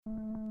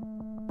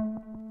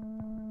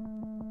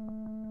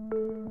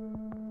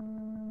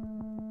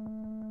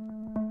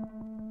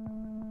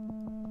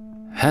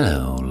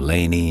Hello,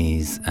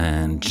 ladies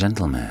and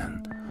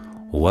gentlemen.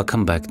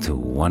 Welcome back to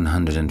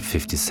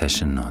 150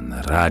 session on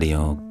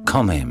Radio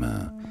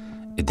Cómeme,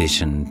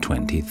 edition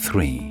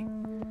 23.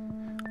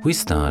 We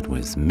start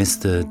with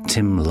Mr.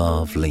 Tim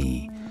Love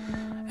Lee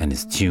and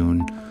his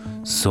tune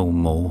So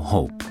Mo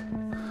Hope.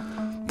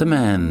 The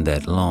man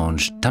that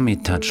launched Tummy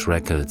Touch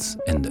Records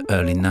in the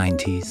early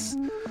 90s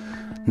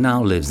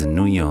now lives in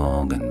New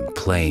York and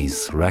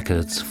plays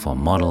records for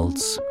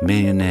models,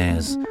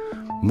 millionaires,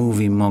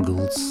 movie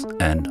moguls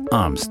and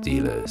arms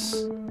dealers.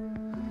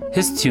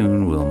 His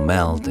tune will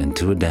melt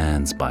into a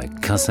dance by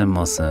Kasse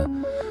Mosse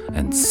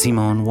and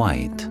Simone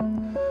White,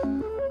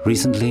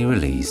 recently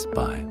released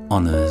by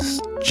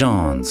Honest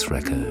John's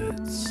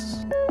Records.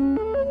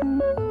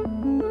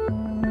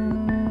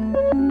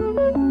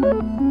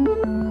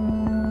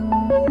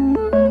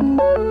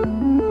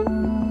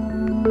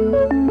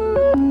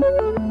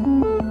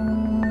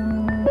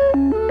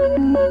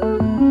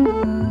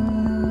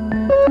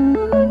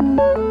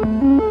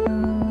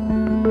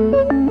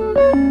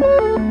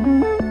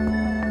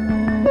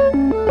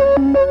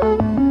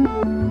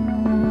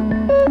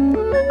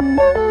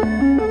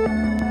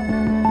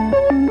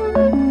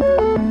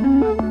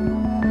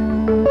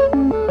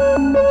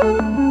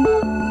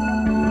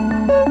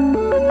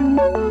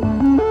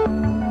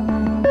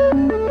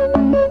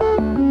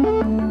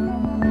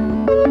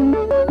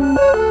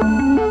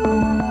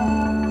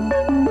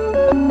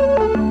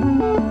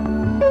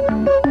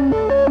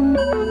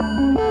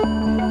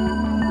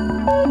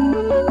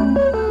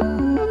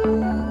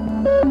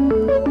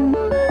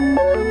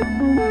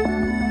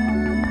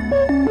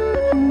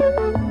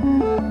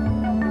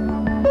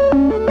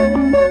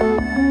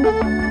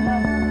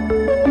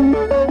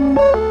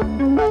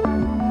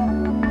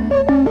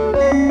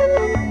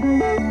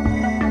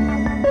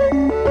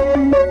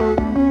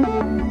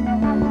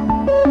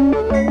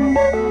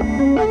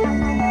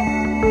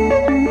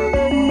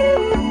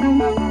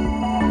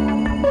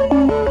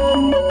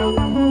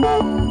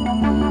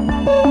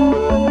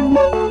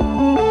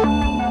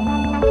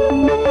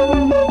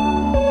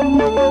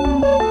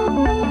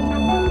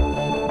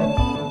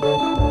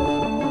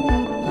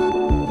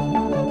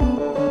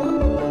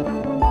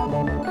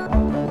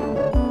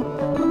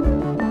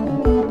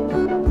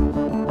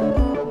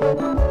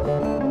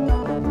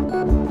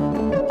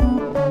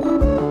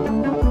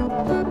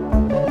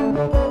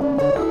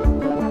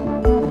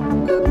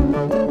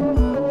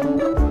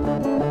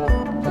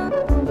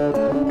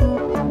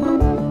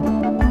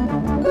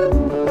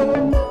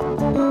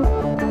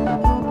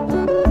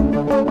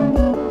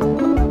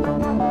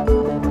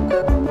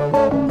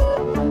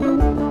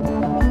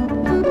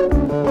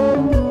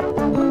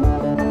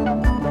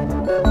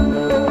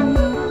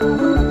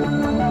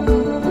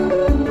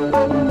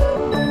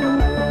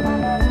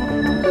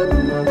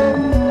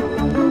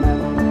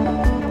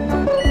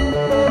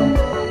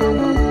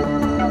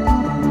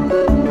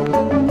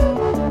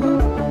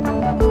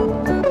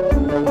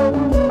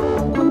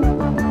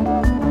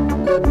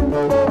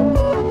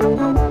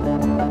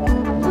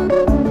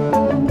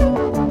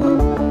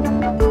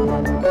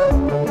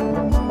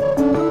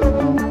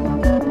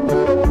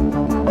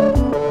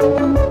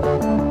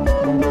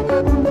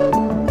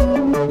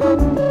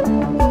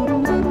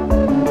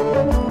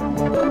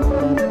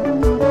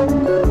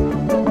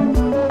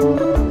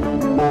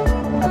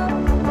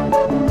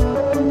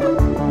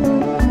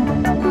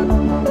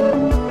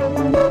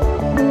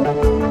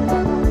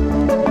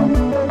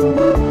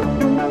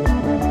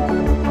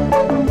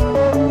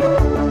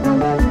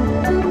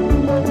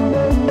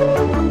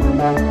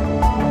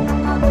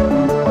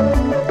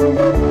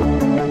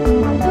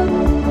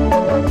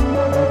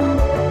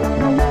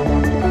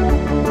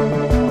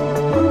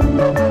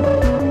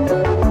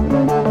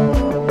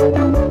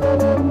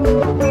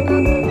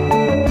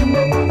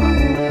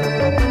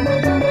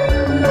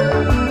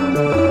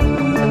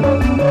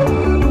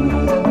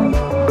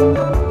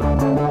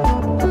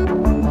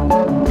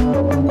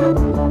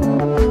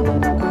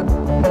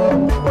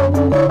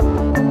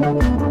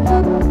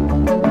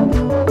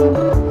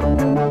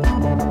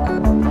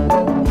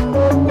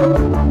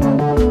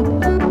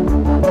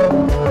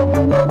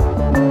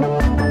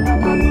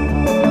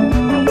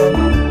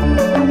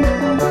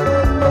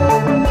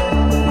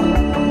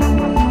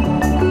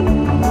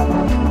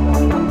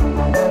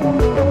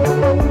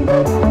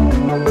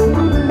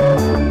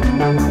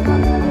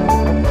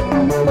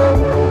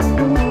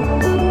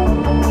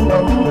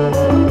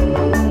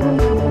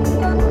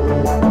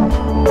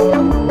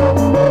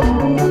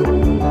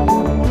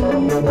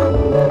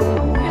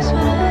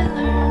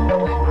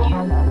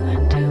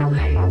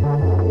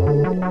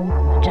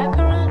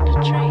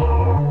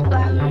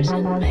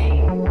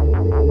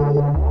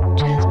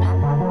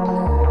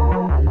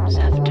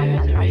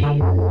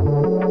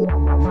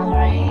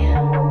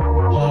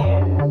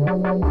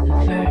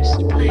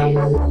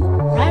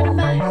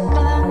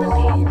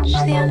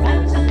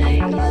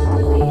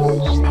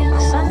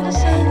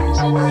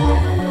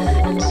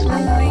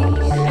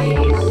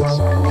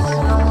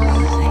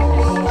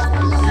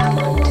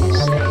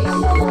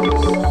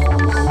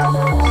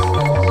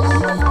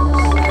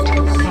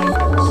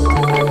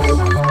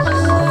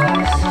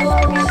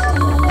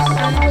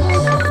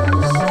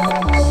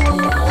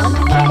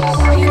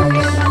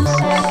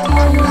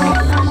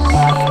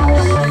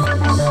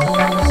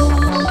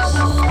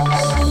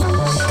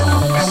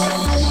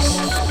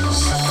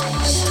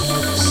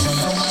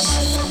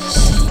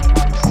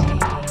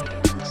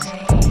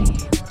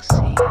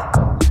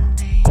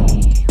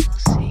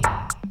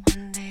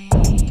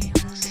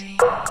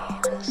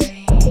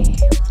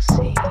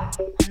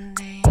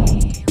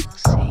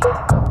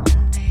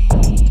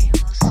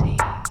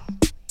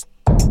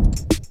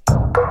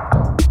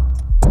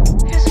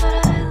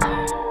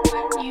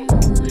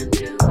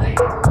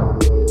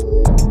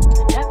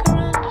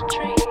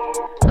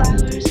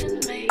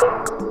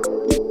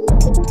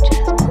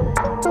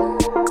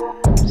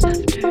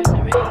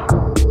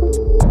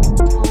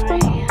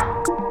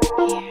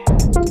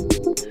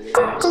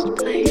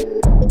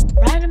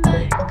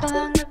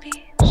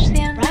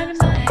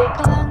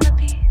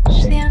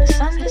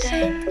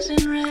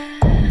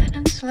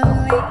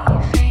 slowly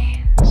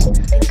fades.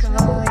 Think of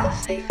all the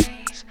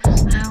things I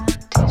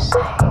want to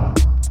say.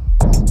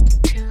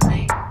 Too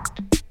late.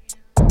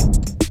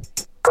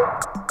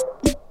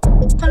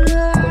 When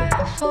will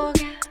I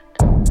forget?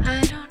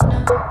 I don't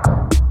know.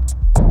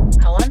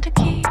 I want to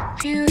keep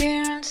you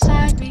here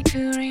inside me to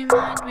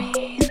remind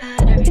me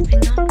that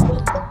everything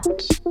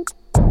unfolds.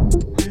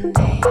 One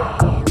day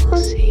we'll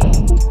see.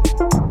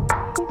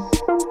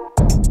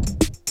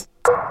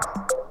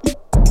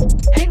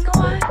 Hang the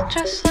white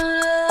dress on a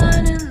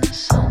line in the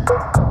sun.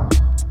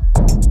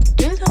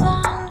 Do the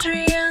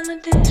laundry and the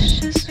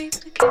dishes, sweep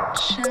the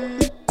kitchen.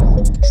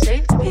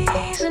 Save the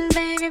bees and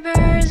baby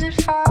birds that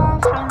fall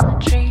from the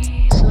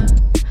trees. Look,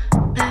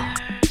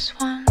 there's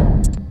one.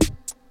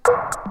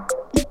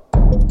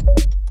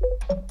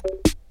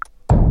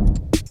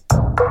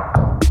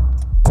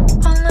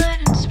 All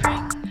night in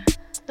spring,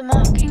 the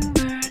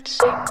mockingbird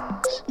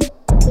sings.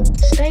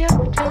 Stay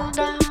up till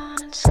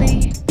dawn,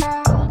 sleep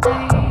all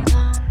day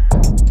long.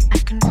 I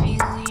can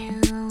feel you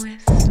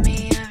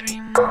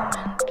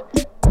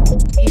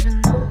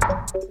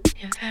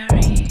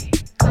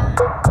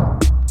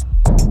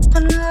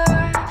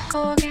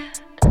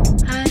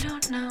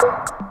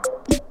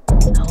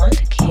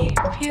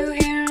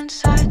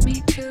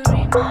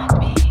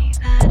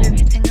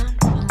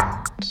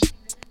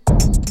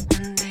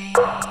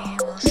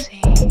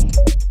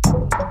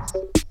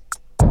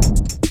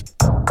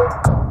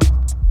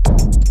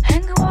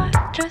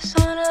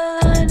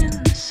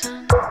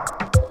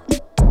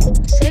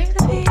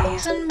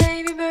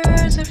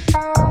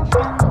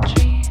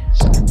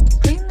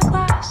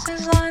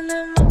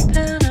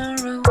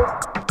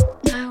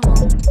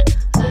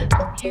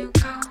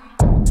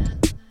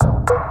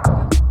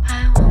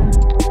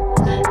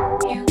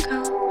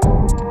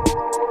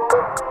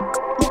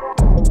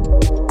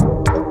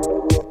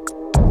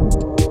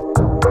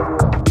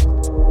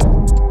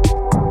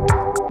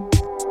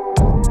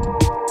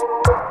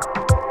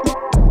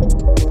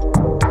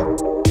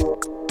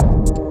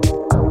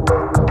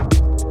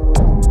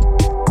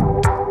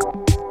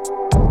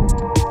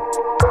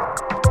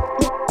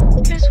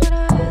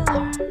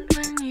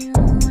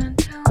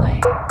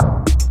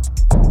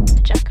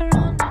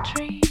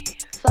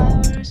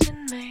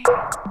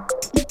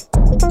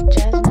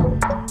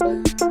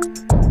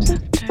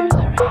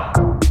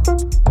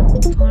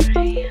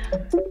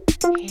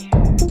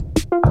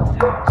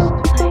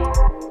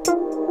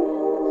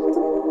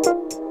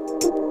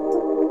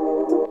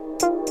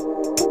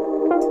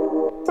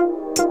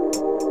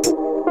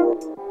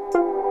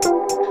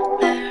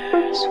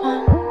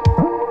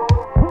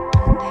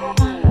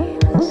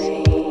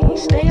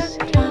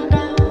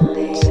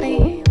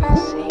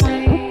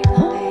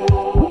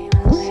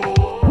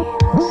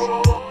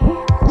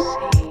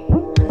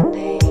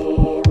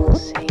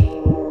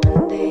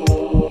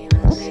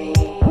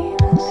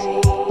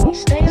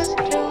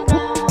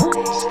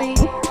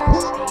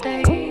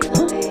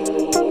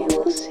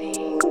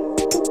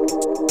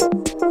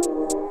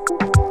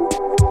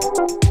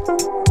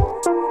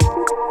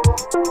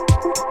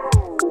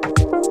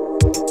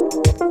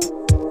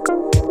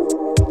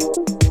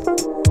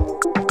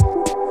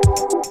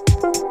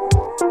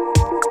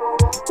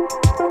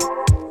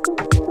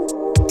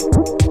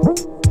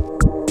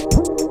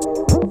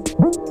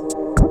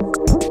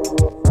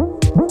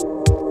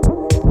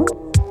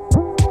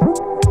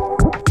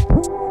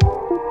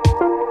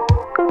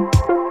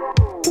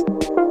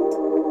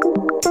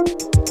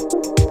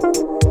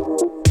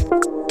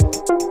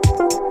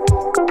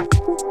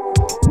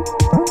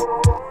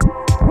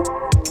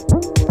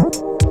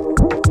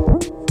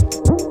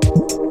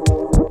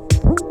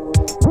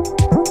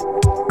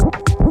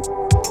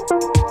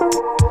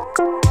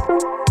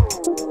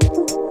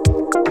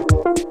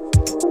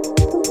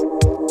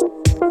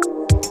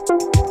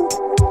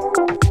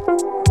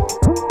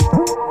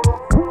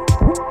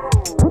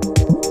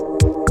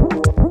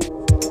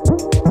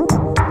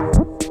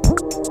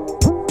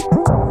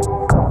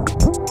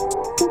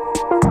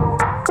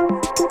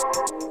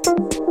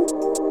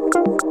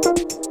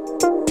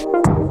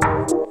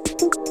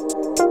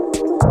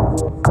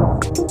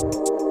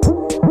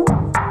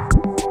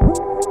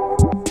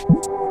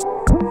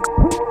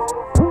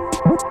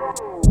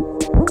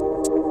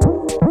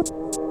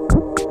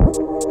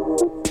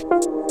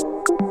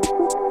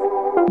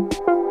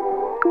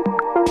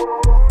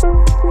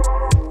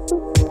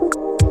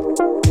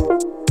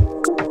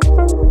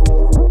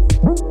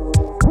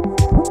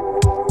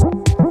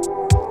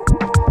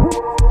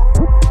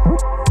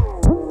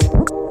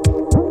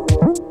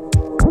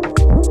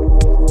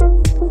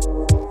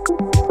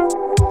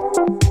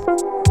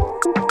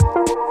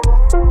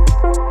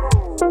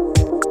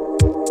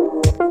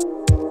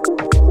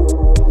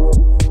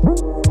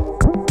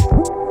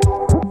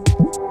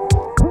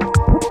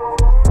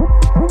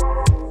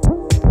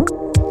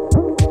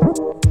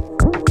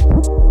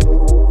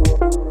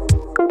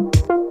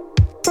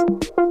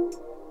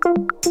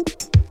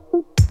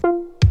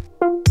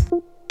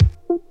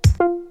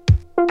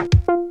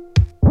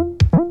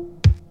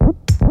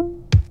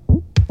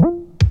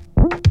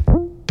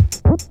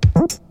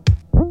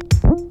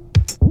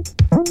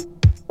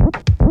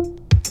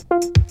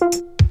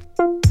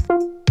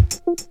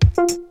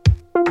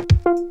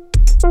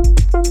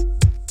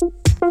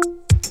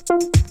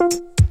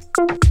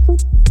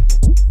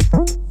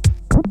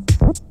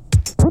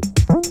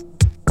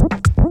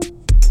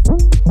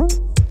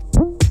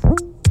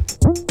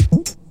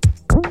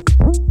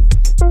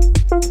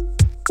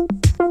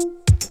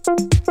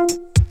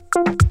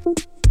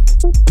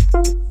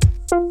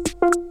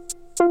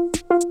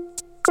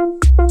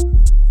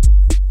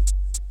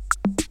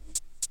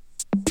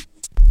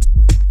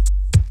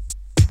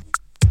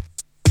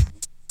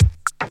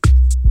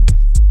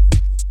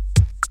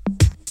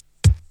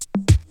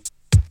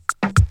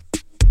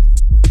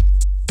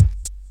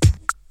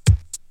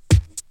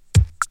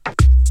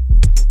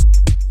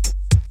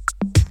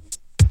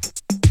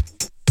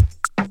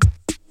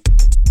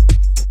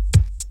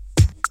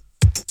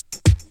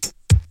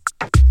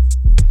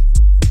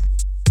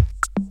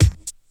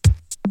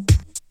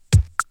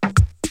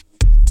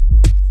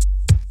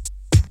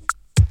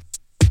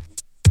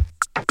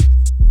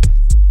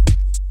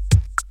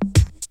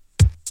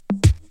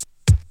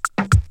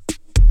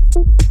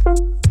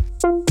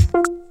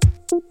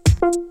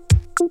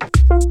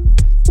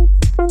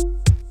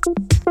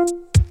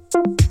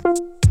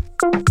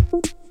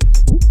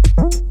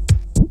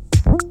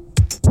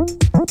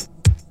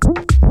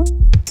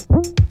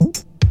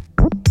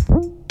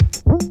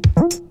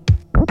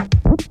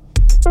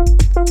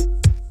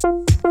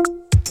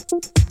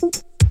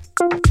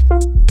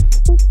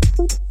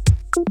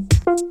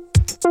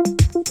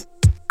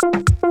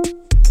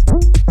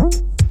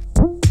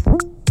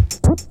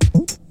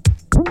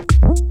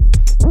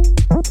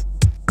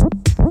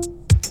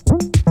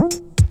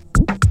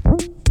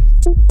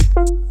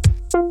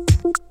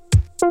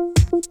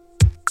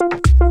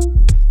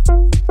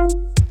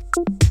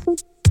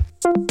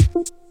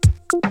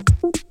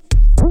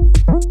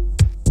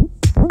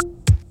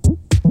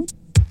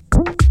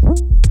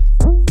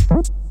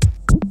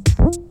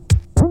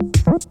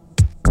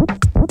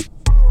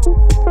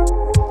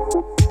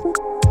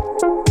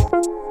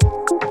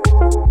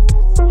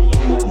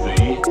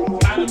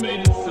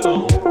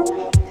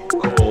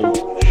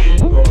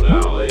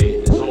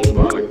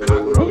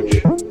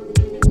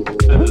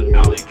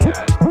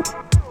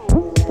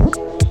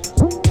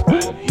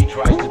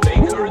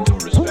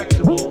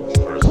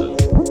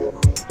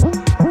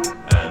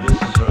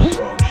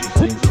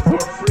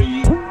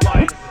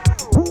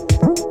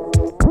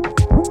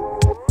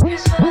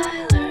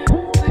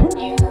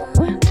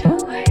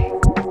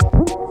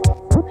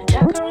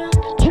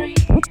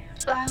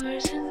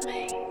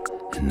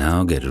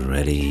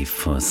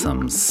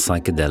Some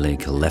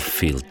psychedelic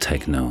left-field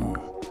techno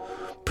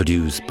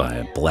produced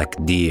by Black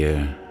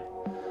Deer,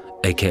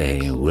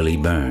 aka Willie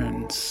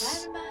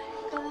Burns.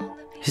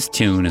 His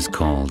tune is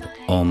called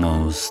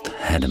Almost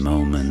Had a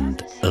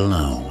Moment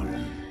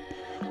Alone,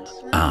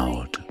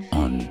 out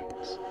on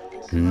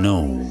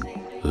No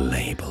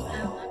Label.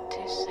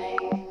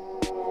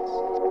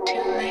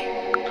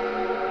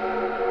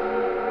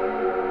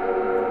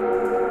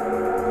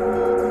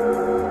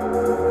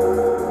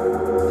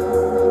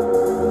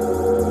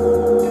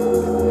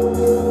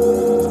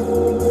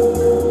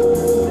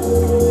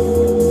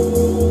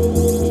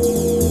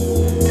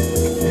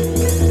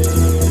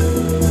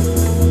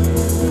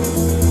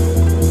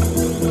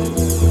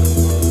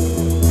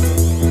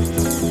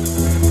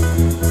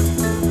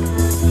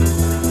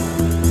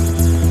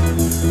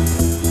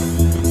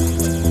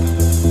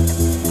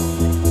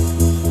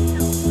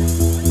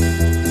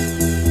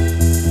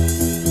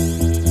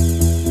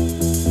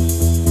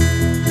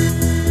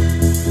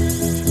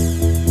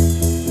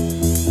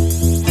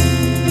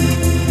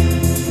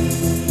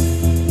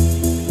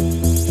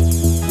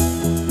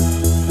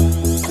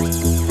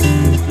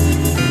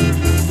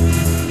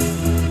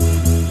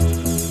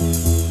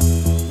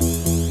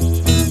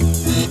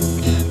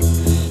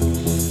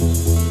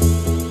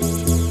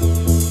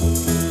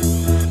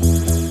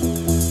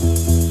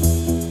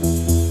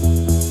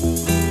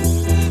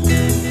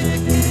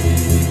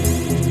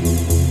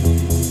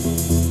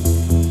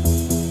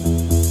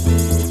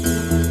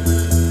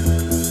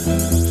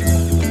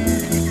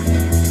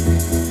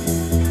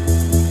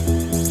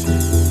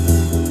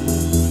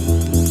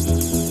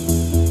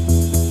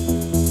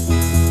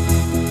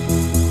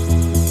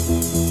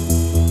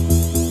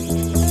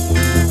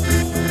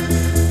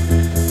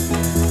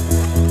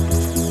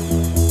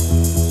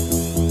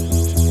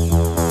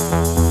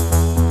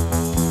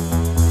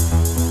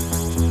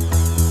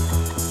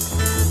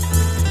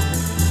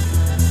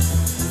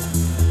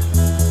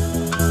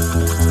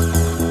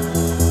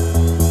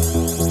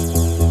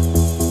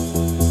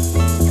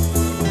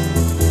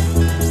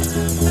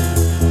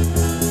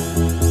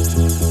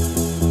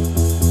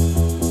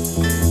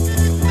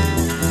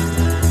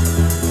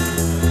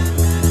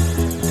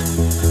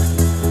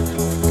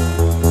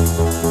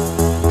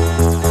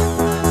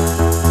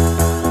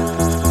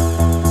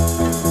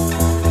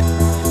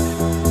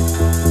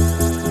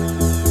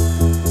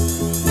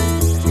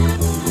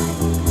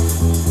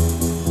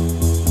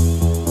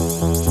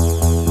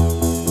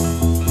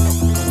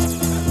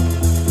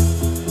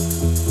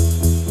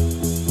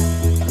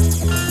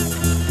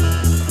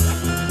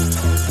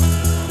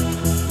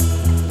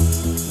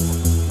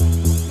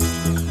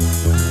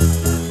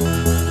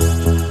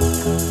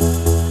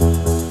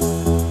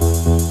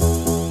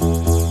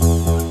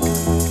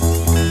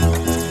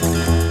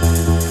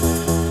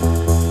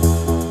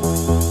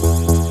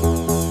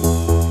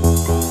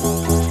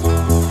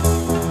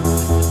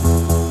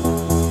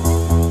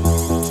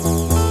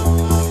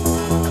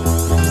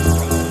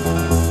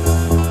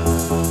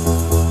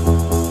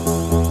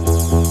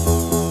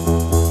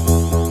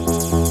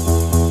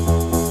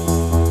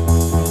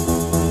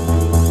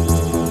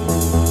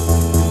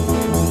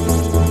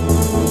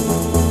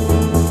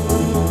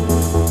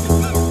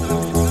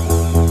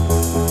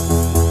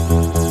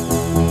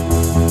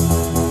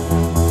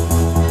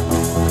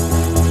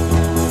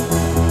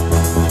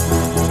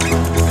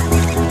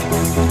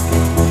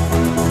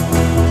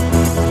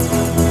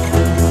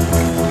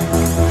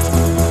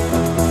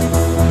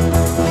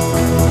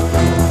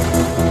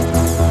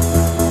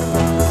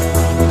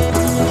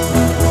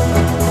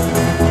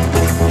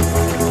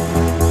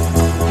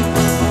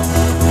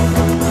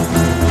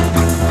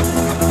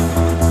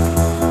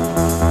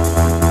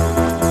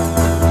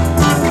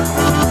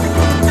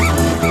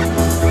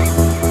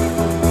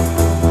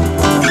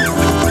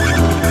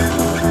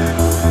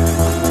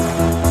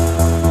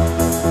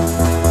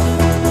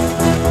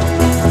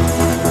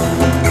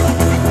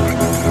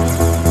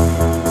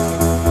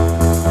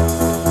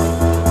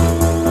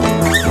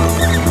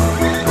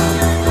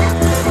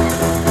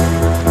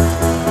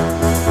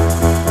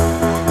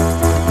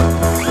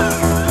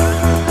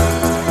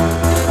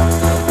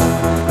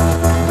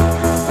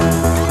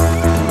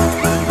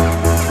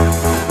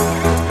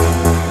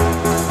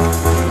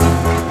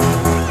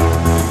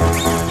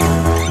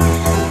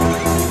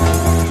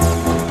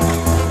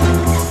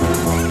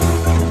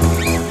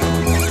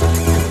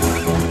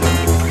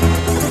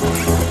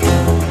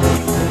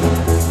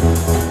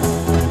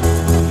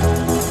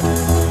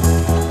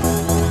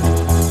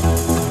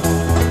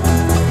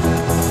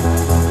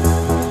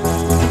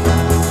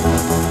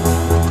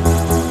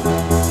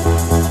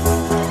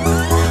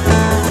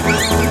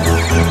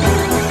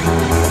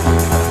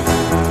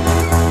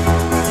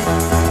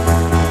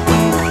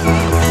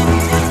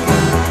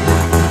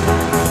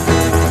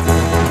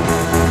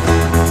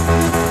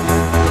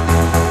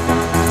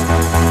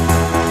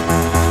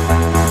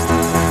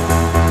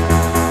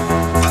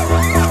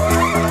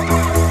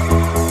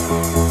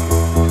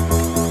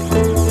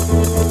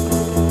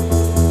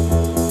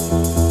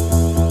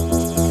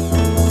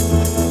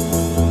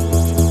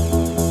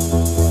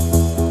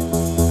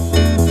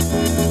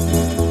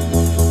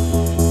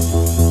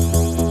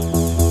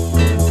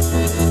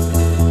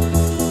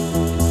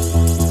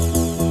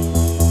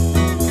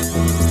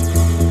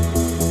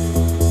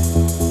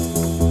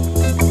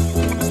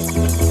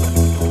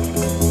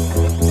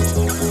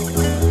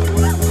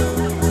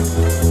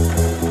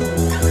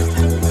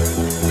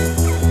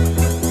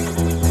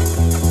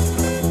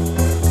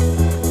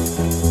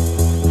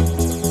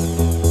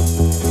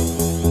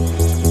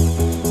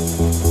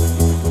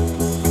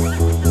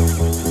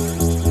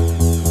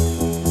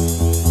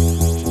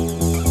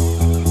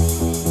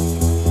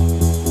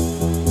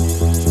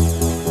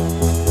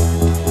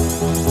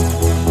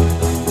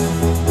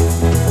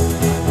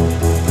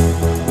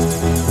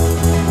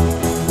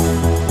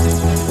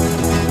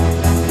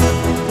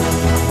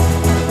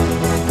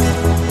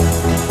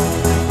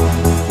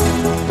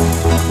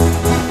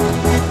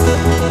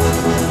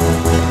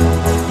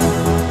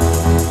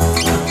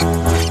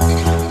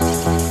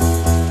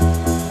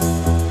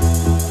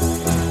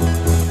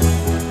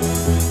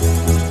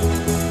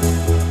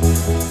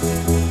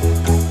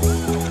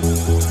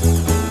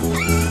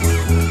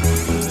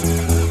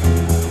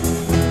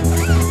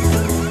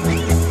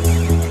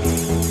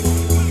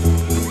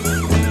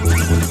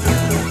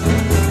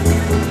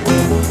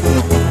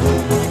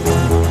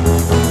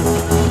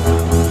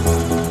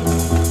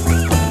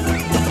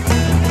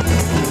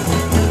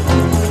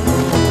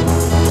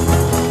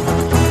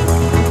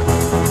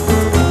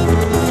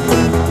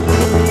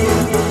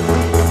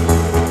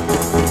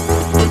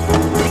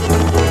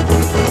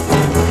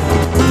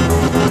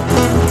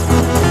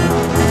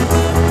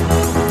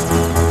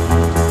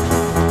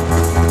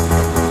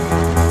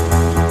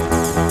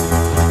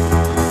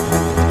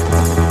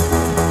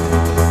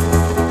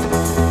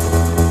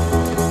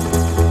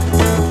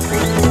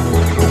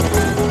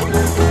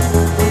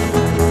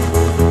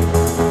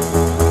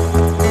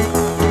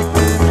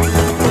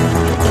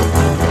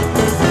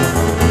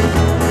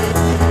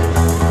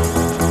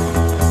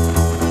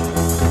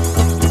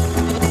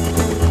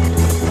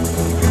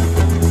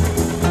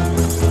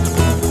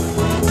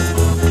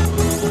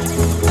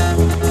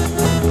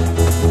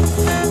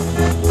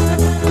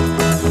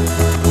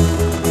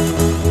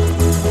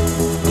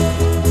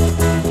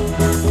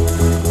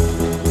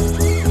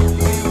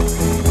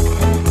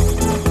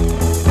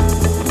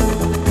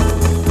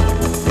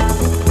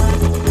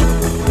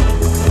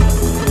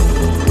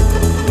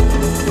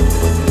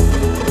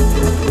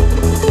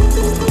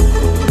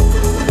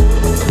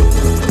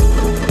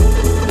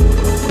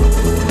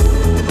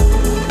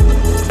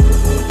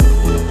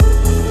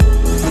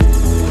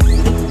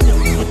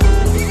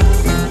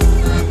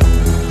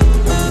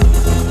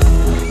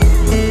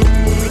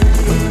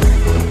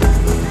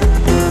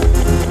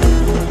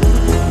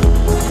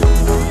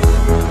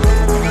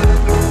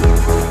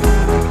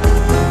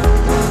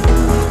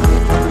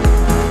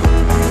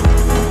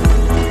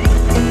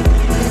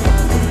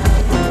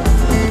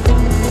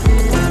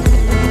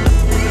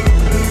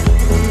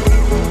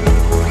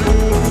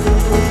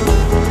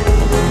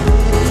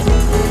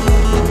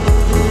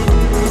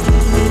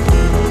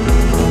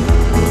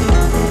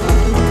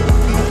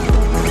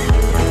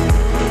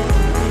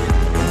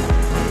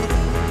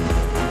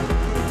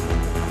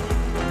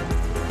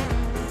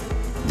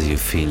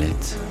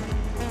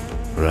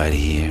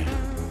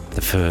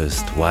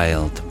 first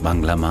wild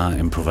Banglama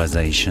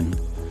improvisation.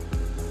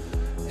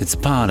 It's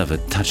part of a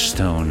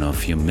touchstone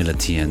of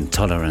humility and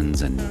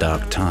tolerance in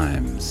dark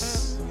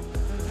times.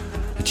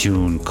 A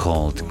tune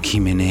called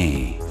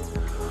Cómeme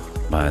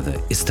by the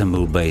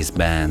Istanbul-based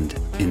band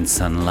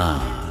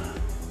İnsanlar.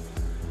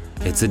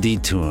 It's a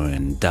detour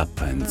in dub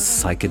and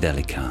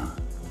psychedelica,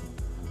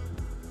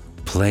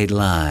 played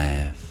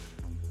live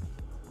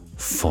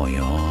for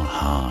your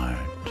heart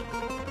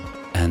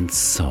and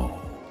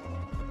soul.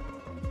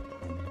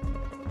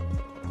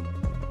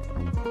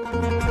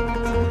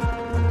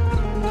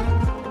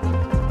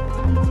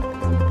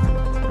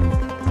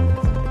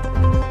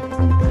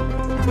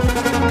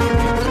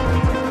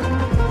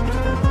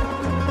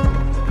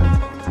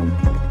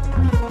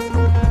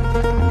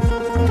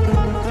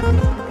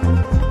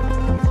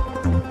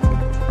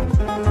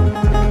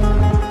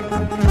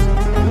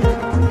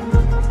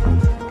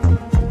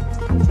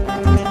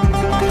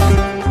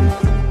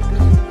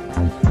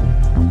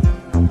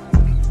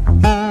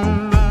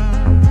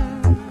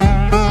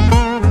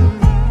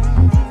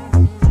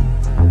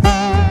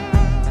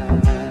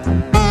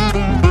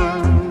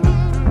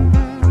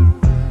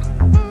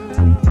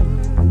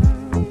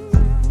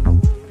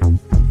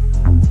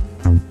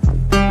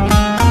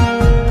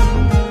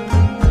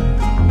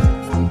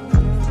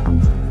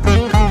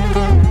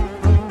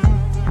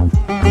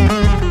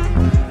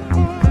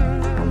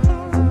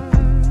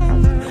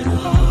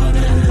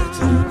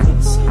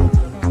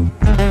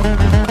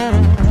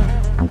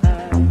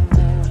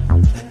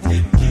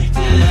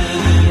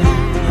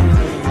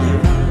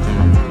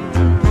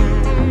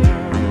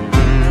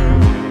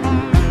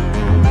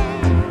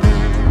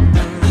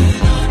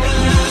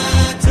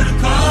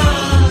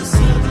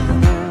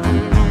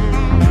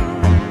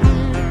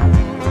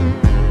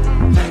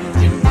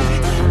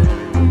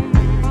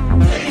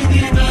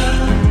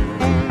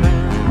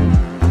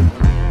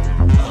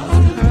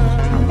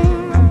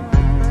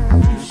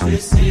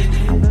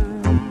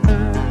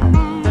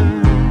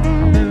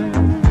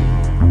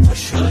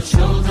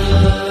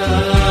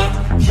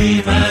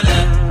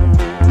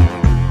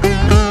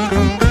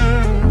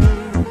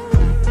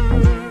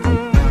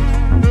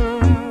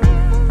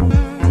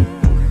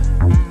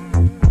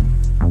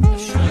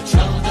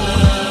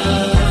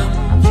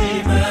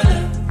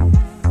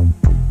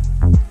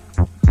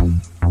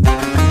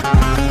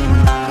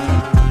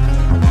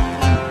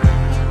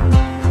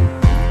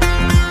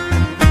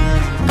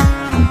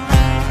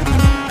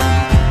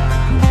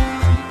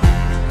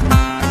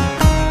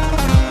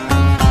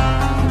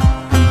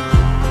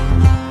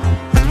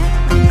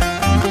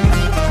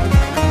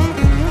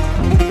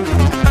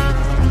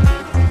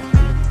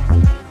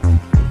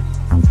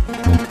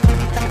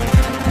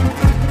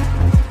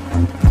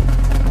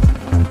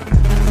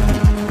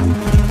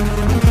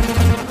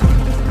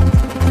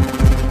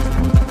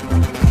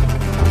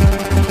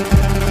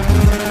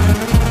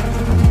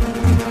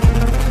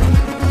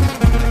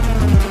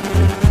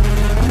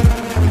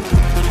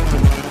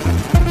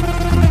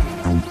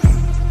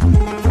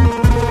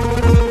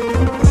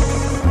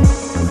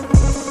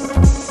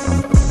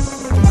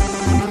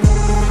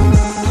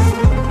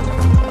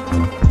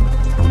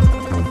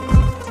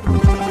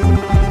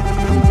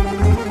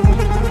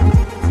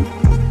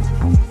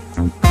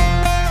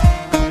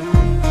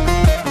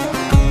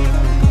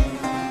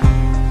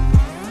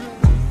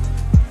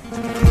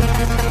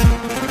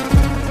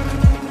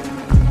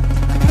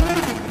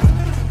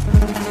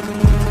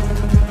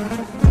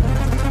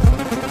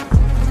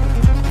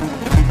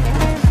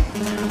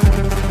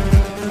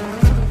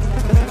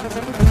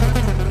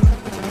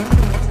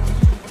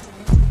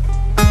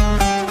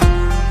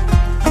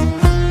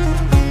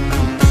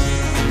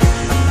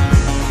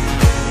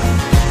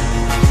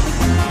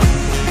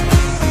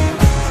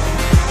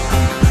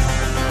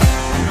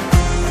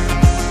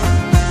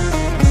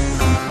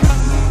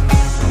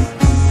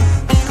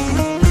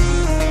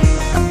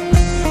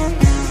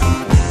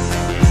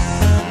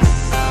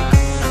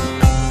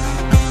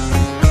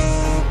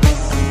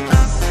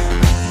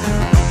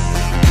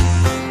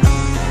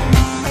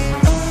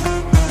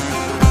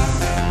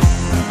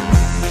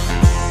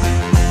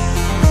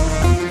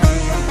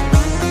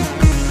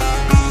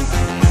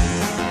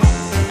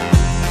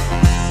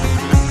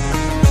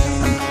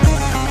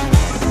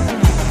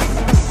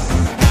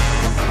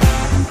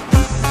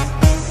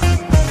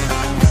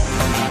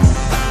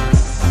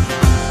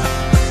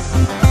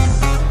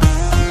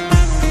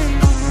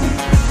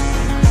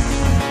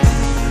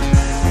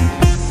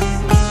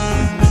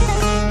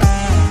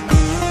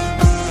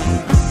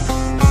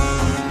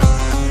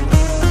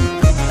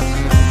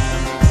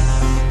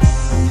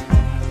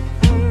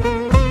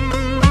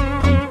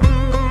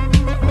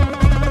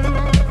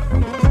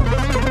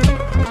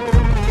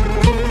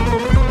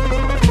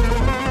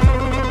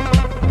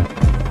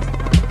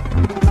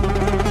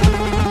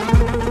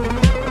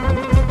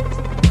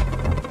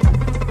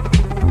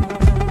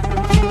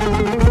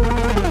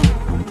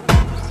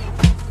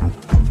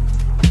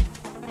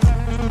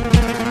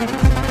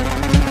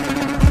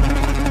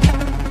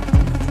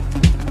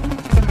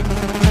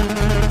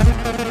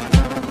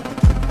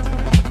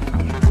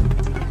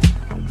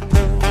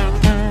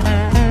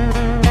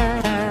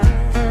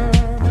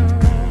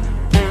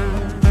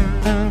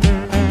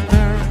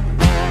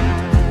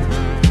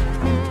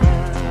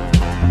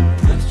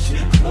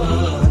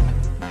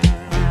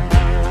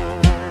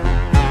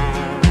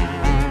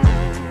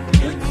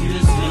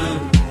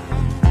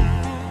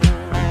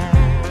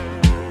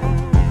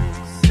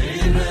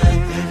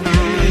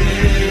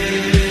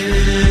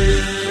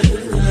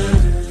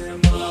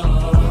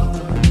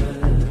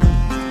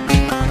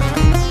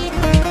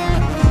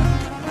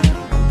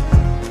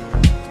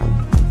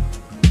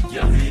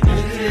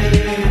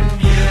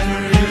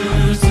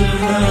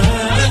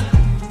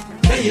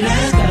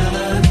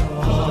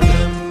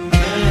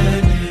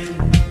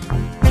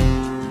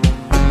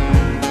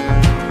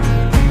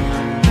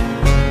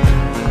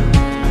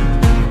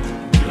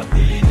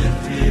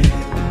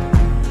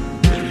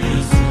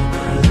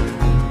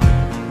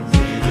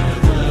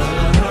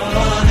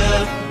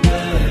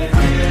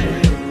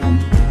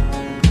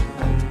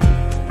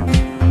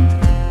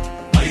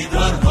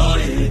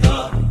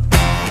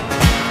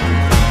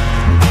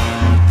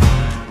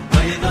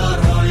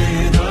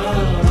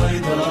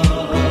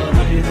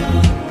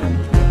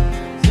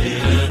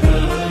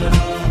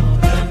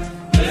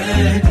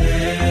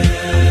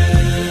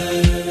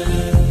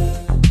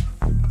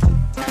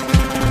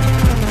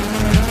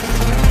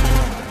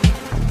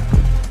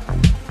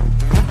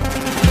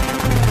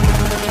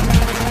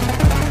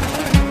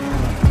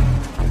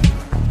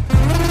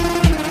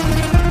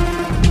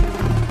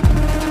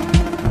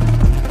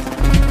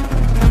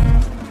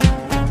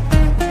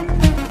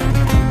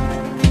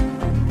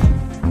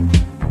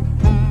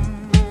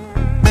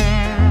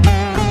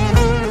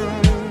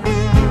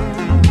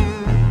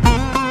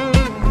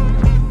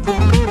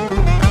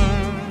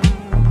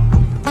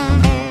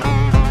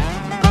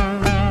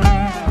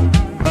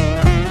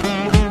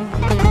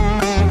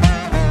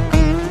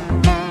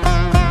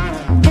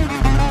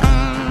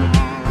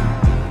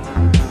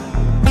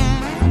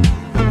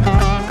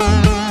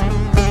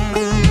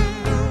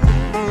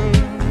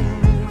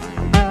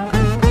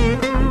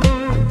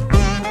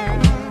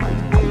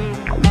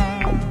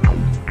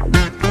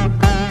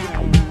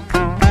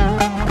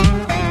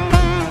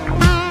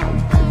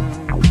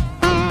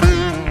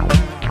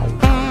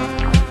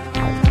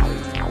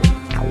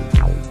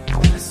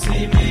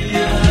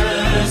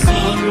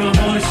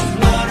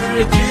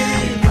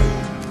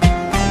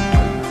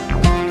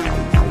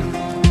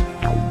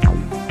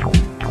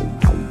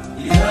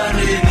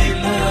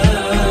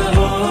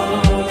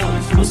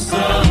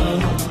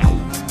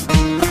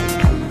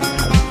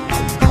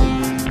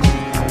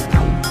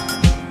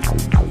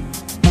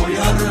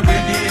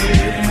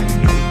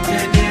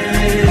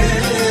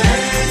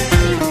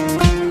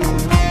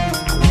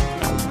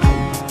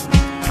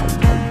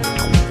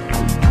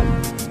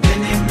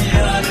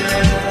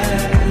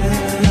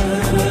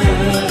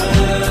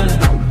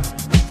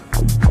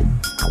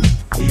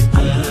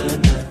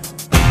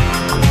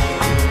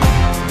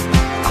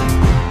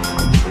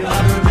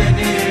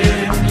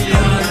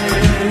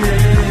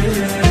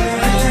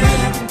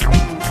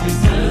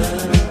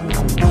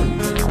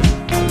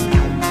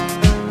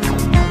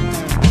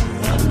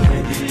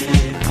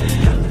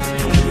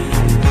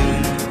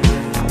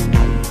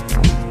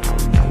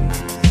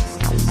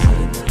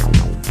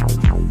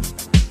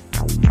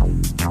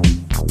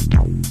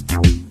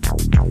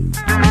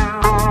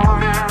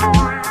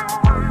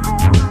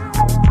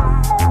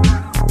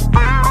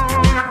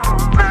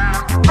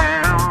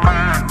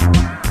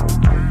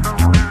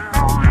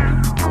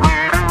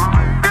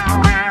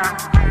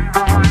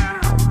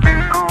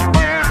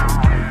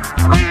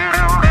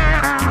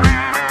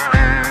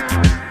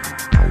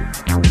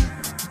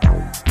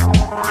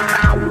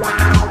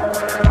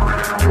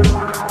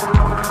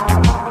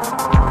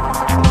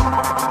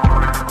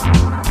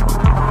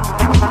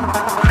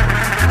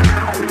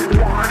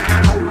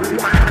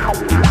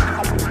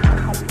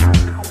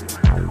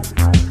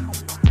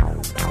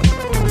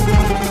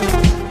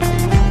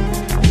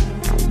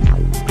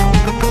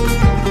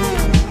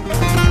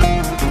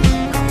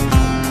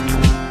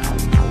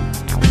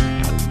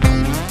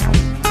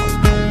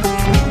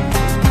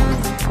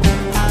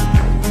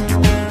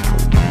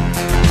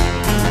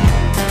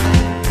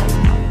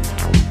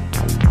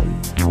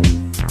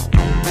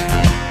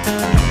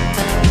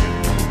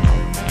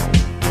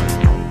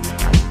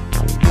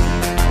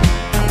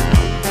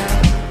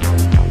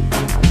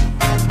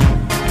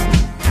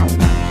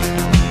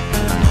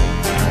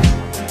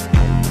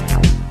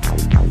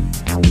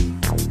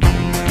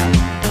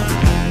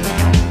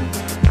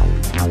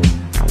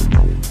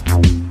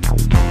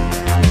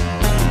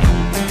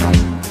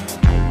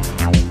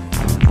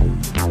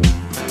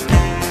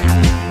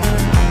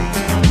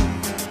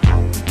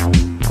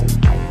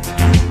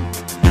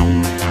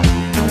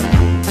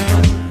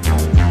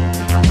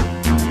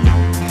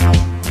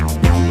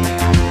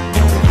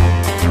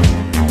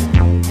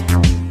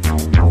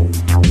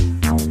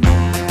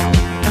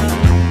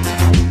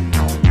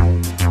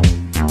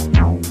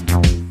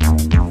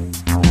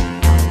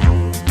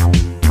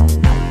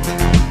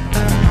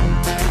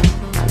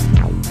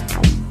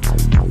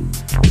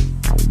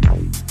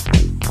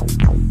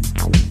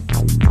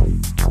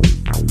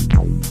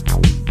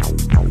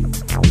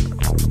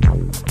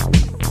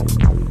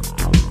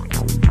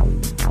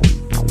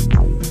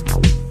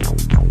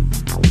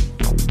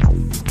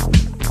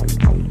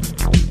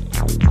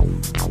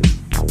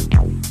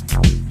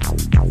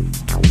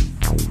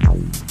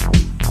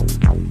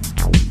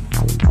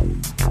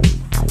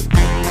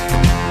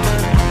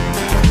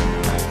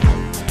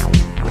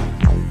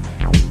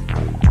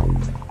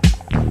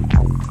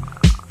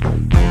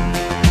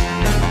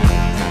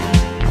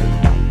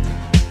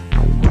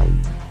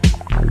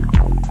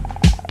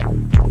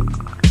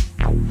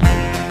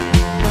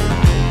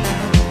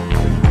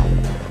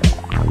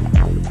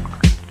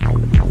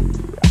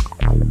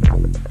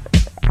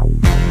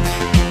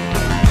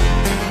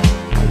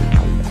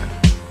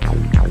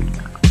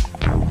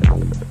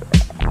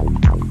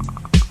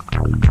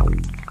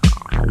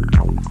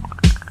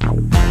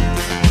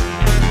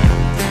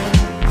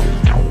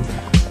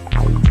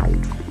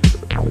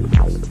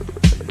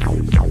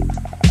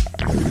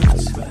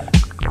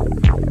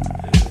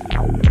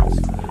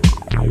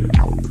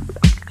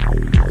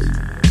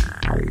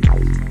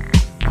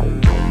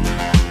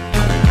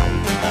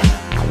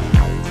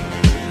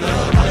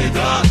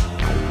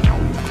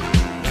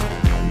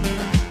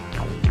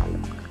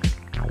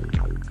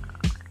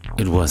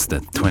 was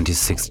the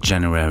 26th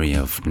January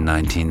of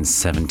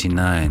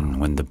 1979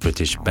 when the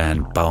British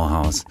band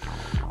Bauhaus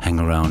hung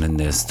around in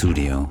their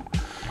studio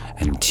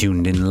and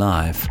tuned in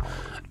live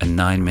a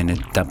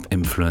 9-minute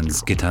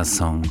dub-influenced guitar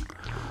song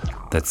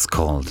that's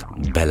called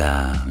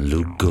Bela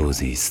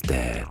Lugosi's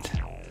Dead.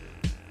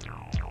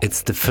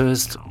 It's the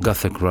first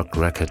gothic rock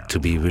record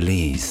to be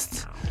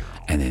released,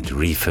 and it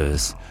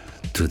refers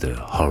to the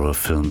horror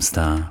film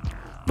star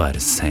by the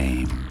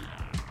same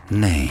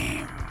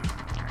name.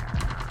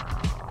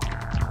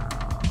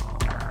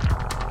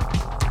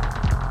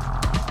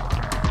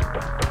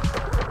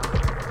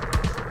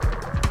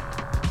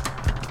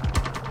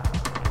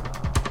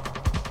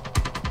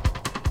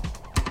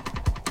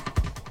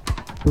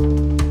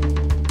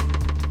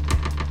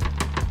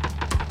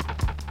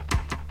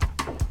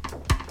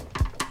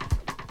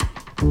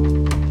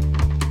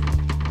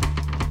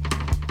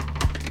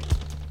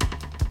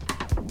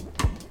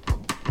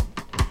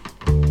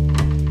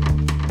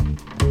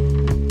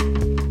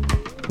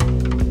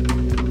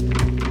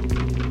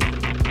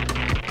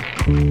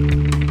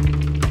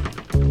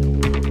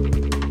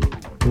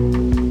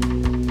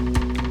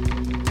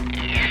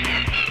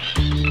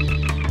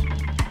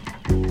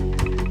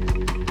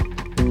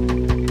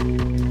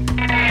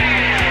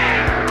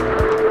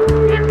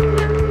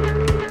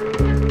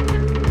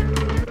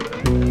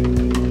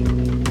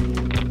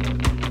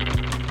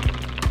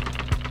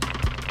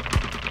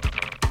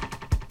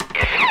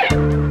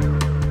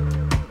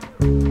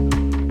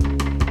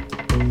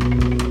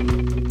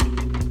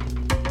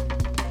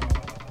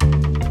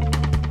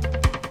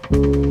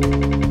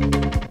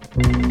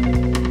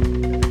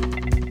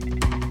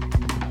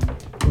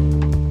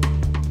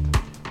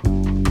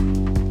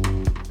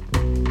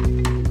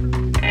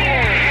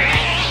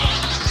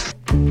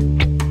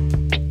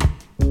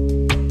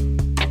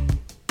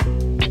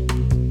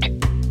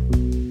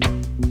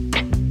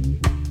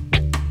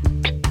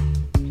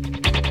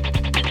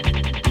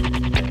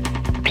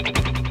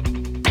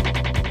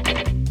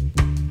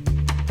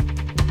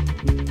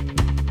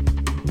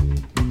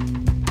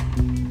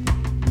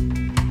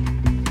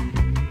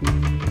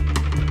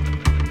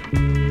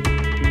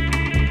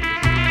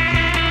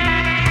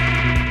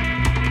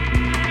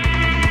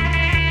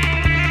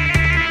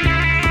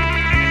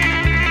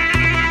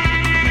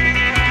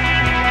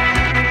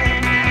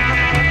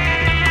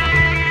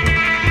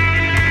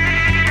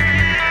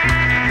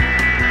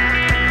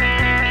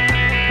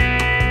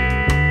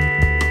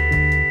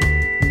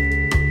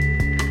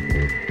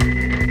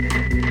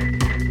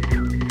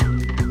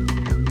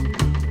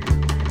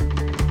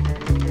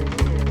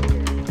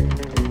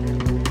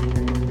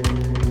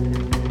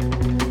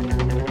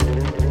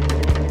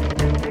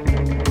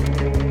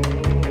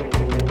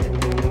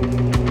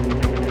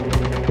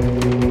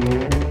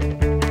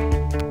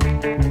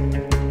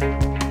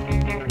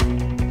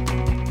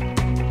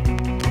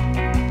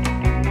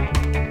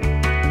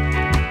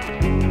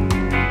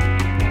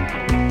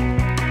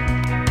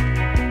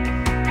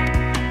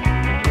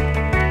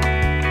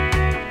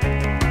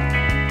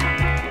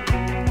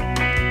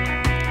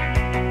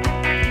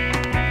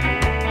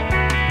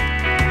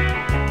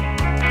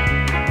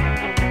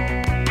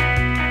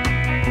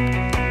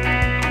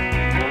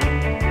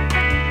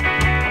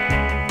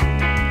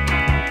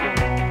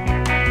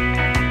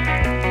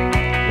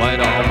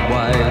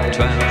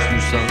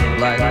 Translucent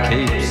black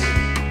capes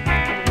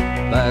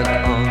back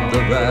on the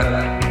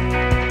rack.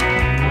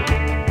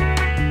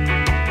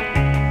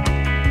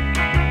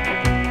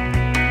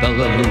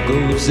 Bela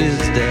Lugos is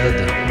dead.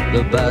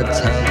 The bats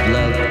have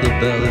left the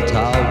bell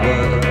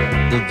tower.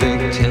 The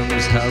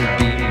victims have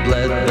been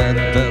bled. Red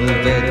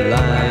velvet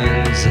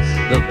lines.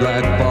 The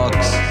black box.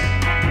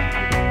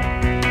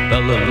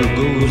 Bela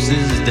Lugos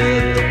is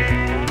dead.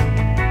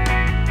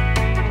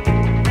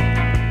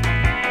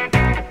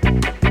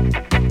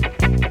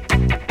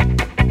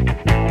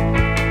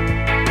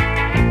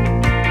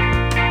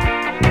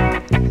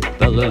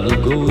 Bela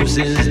Lugos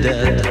is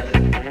dead.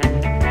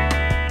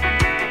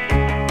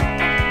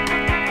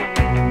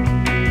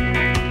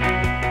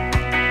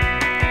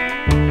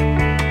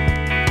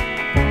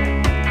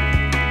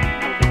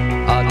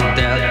 I'm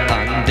dead,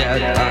 I'm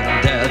dead,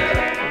 I'm dead.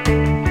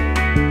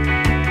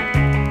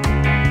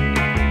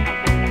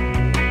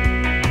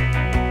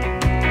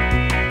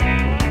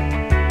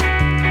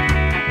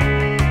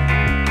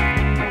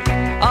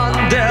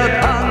 I'm dead,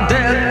 I'm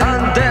dead,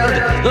 I'm dead.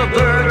 The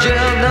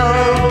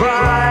virginal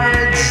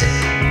brides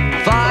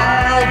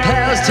file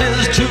past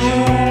his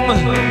tomb,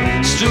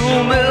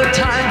 strewn with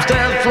time's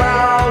dead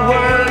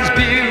flowers,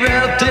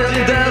 bereft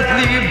in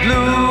deathly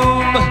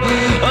bloom,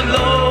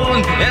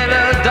 alone in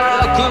a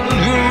darkened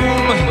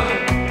room.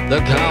 The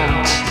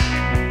Count.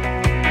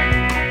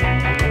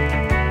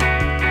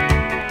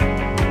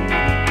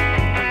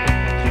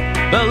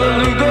 Bela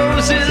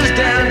Lugos is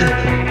dead.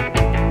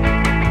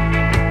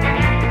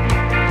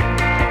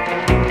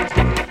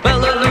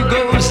 Bela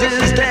Lugos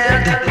is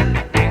dead.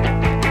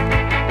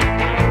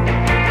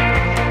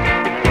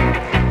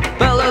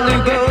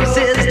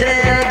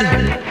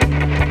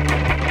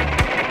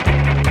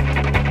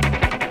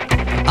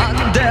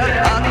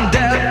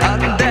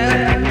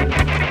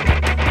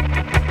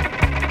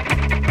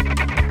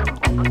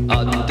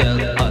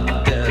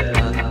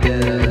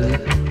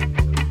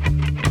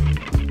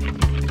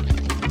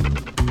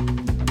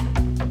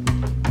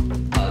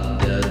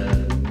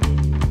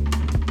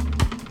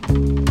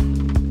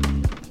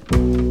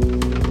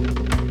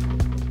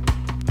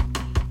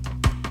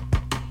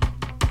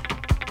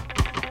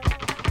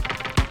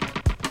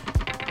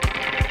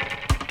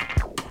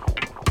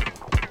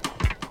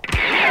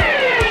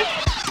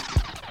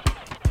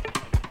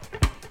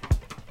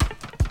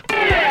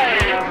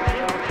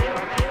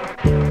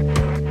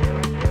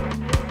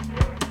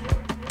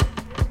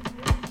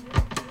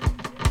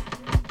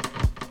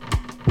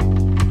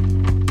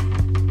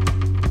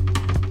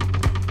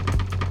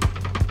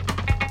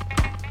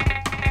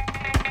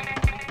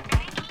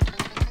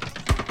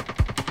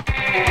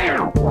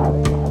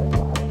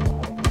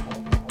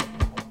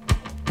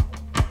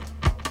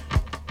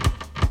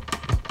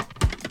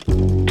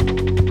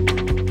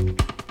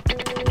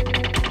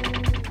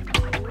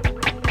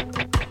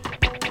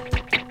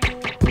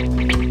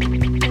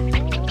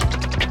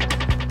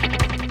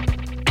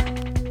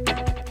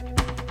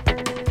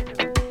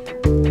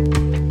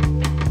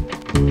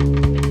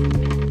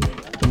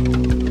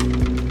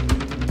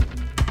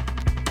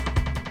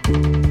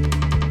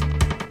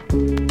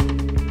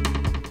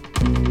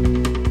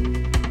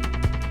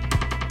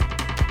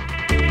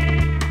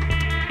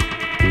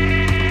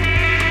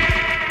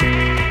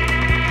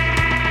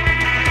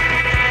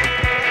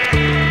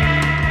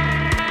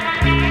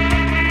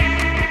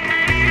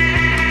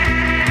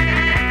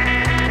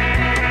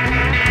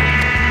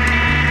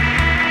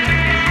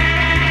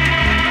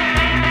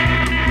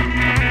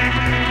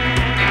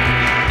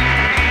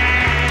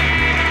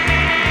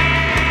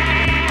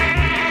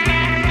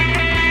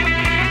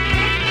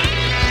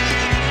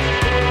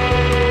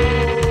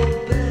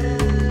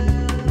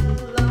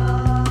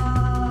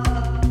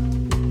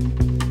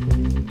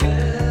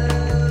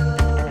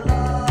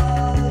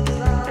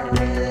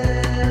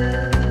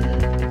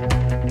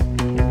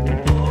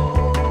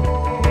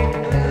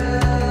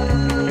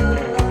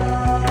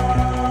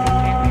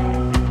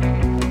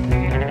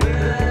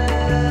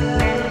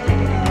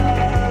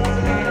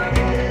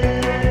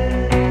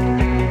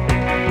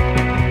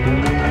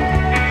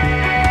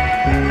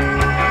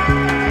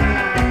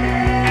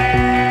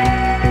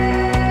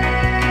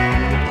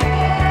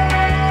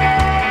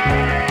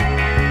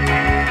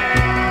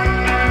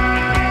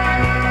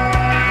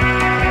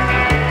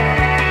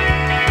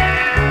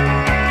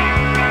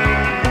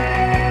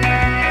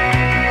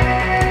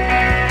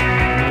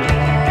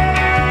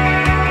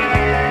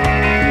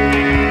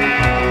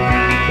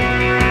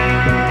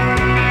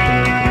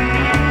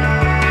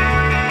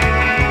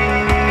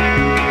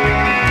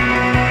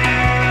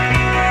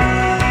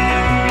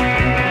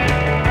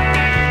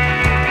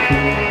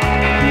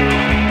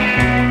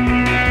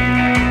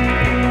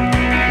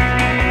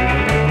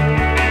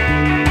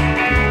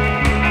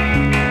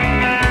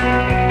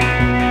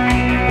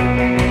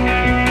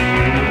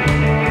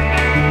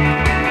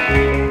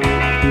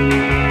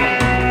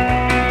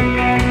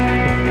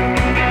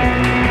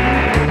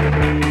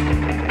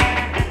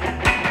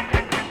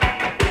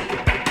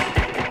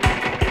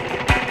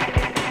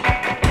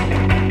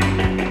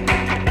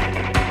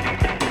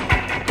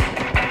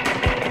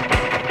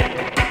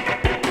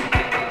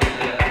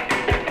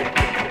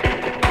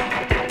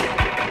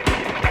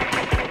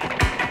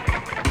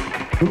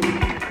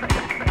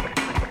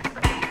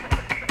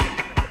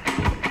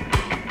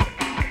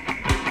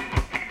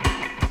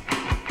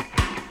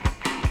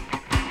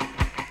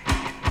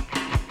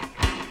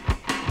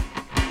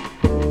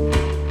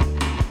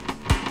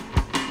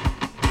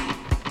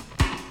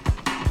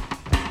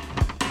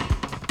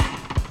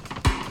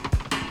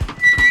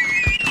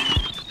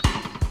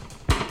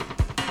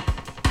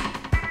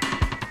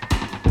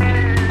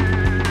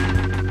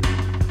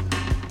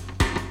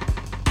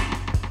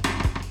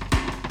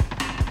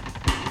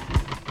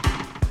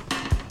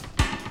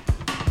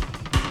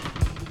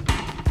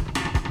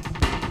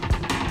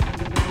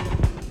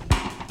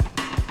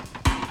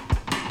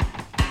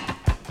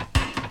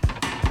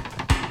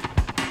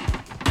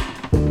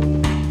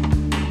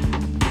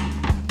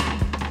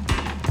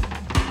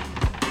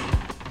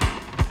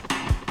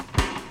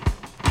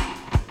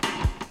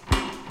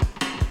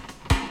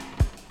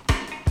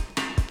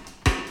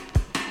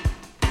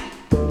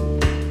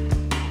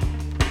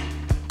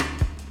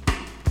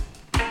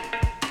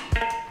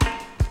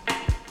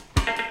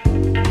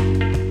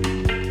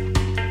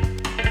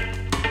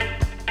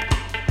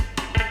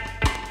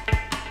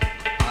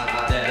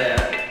 there.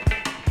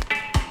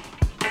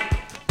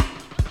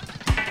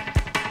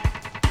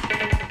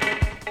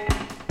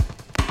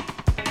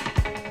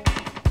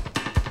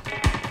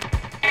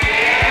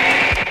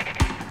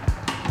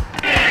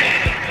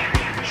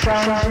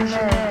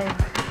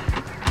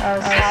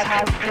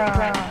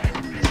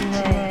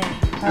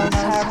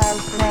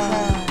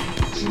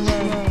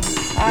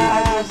 I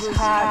was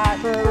hot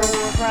for a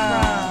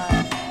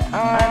crime.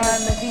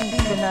 I'm a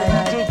thief and I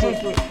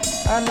dig it.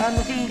 I'm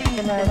a thief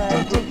and I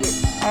dig it.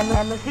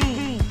 I'm a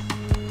thief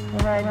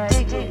and I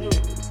dig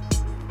it.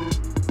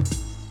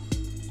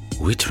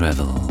 We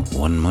travel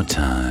one more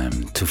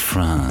time to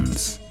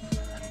France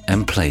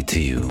and play to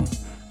you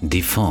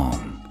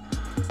Deform,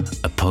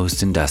 a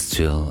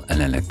post-industrial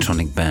and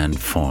electronic band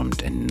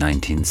formed in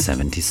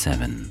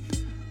 1977.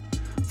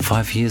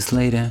 5 years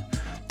later,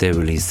 they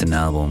released an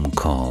album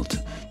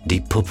called Die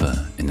Puppe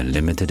in a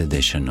limited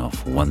edition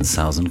of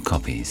 1,000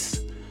 copies.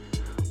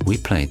 We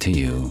play to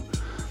you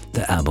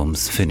the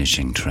album's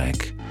finishing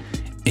track,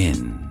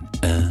 In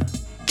a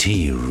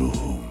Tea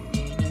Room.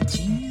 In a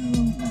tea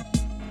room,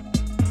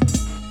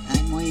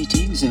 I'm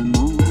waiting the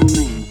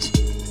moment.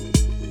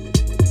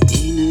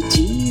 In a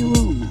tea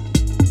room,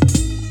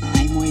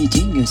 I'm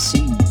waiting a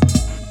scene.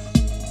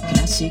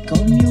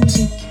 Classical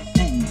music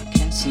and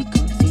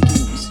classical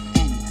figures,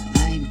 and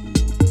I'm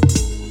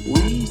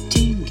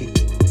waiting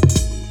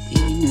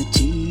in a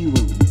tea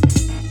room.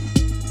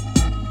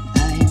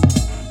 I'm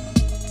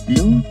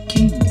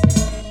looking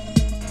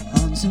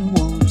on the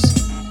walls,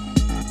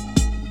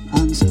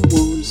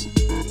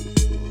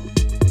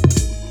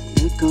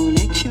 a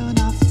collection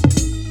of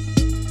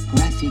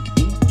graphic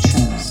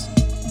pictures.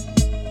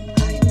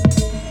 I'm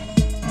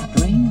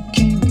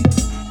drinking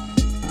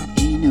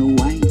in a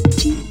white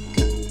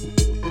teacup,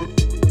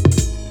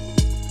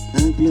 a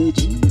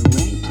bloody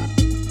red,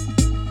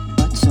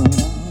 but so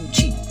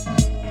cheap.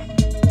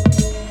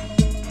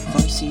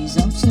 Voices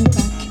of the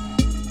background,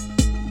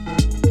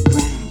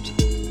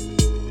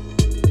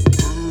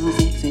 our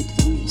velvet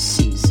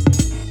voices,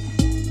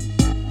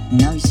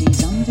 noises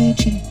on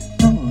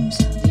vegetables.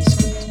 How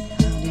discreet,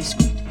 how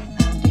discreet,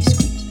 how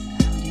discreet,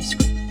 how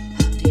discreet, how discreet,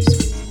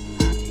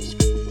 how discreet, how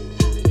discreet,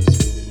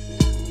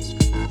 how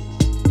discreet.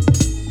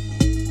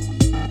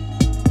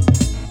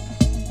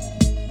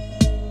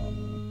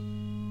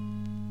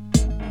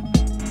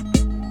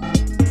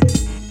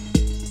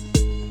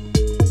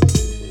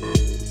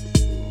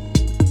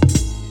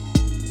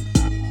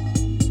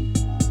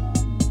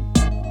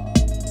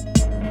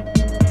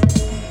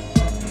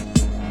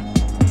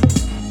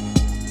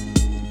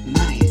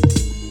 My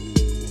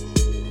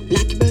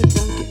blackbird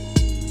dog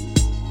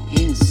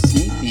is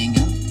sleeping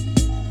on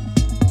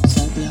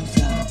the blow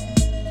floor.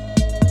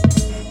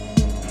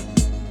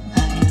 I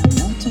am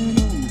not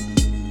alone.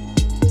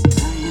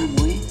 I am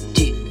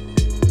waiting.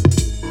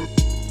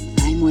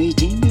 I'm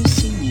waiting a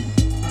senior.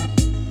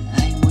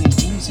 I'm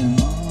waiting the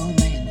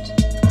moment.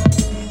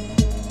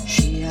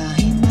 She are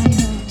in my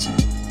heart.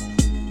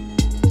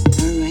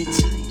 A red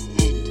side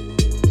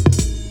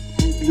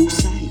and a blue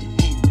side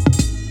and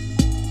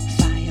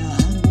fire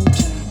and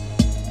water.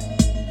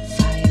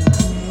 Fire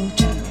and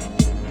water.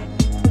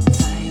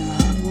 Fire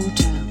and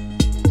water.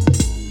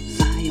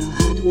 Fire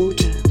and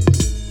water.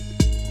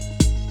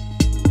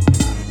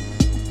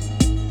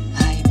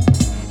 I'm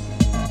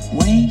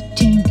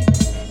waiting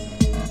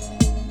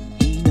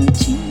in a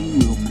tea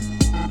room.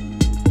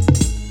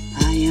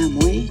 I am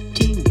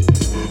waiting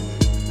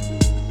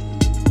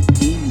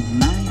in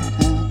my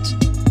heart.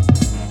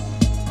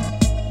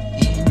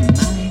 In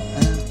my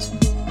heart.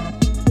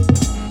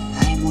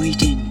 I'm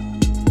waiting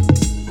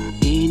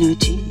in a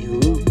tea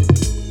room.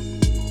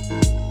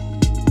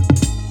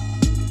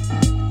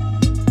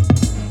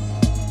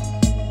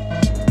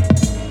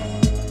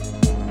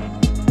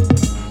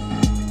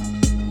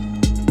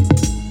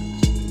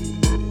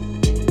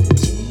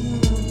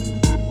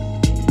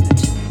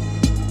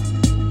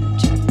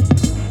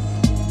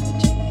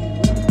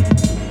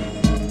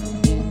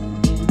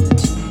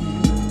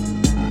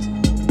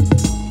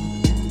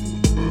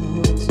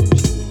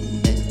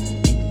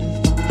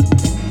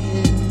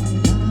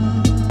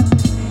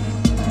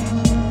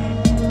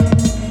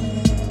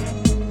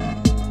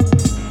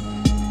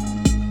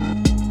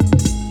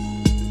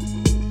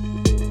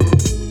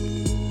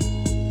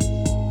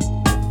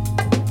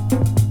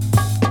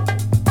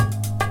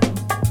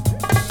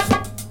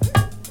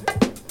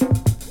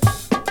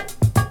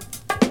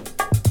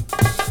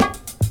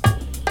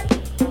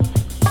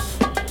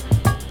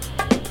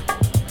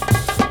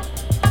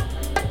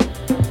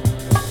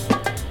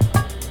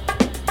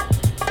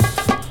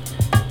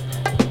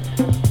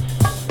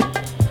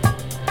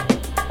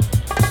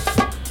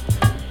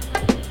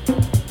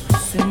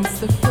 Since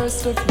the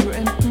first of you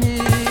and me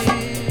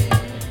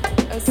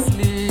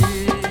asleep,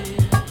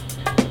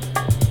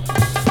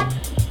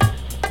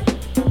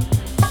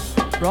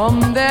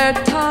 from their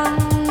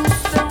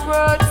tongues the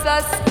words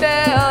are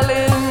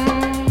spelling,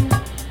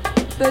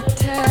 the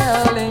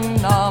telling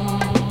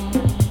numb.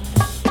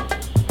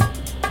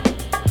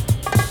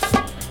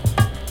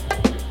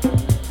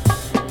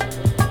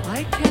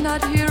 I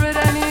cannot hear it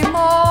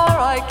anymore.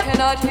 I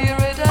cannot hear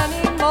it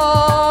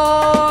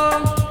anymore.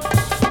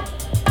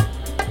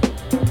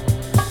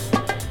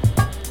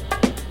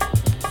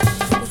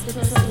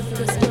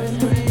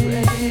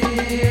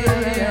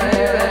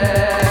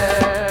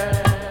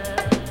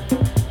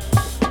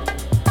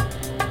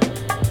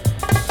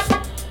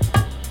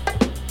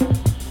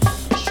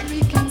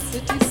 Shrieking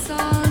city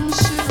sun,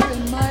 shiver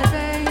in my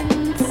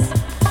veins.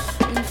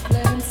 In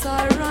flames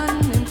I run,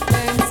 in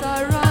flames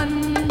I run.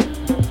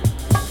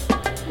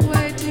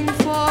 Waiting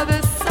for the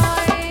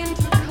sign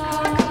to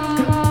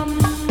come.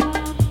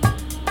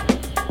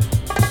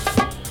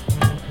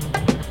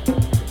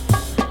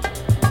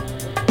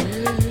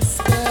 Will you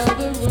spare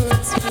the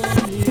words for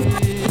me?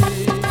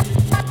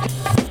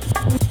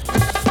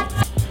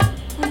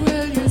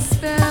 Will you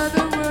spare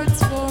the words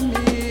for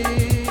me?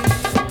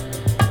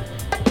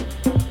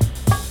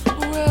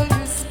 Will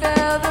you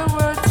spare the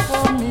words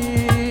for me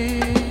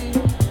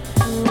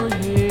to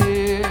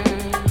hear?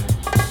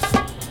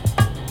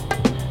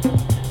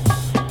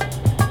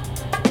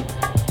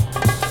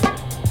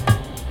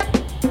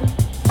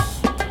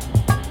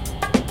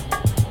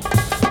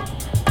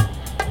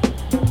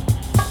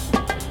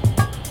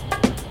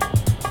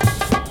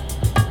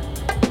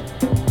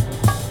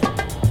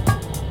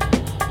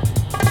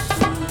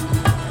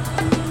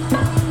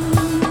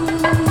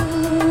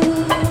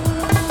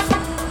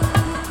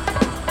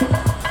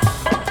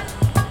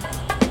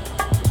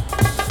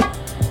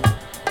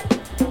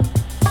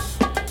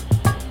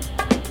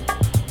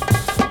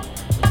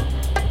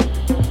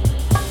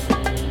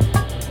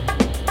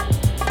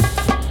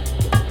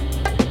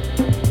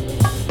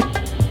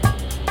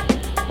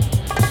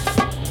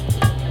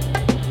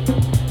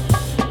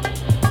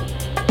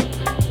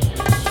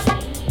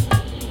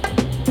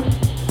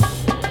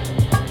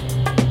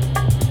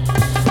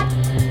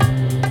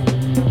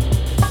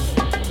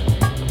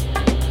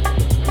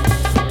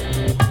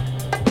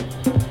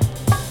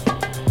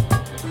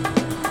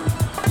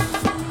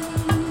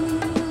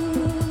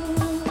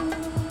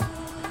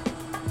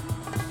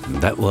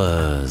 That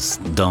was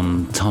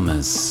Dom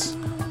Thomas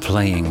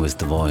playing with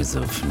the voice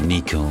of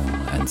Nico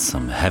and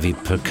some heavy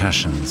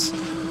percussions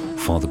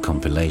for the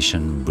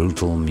compilation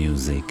Brutal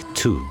Music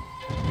 2.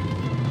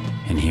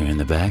 And here in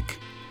the back,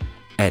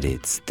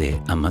 Edits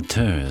des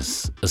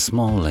Amateurs, a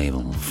small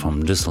label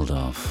from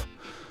Düsseldorf.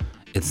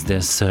 It's their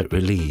third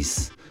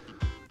release.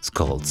 It's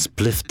called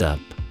Spliffed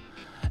Up,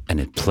 and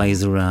it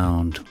plays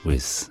around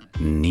with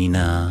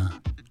Nina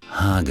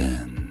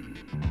Hagen.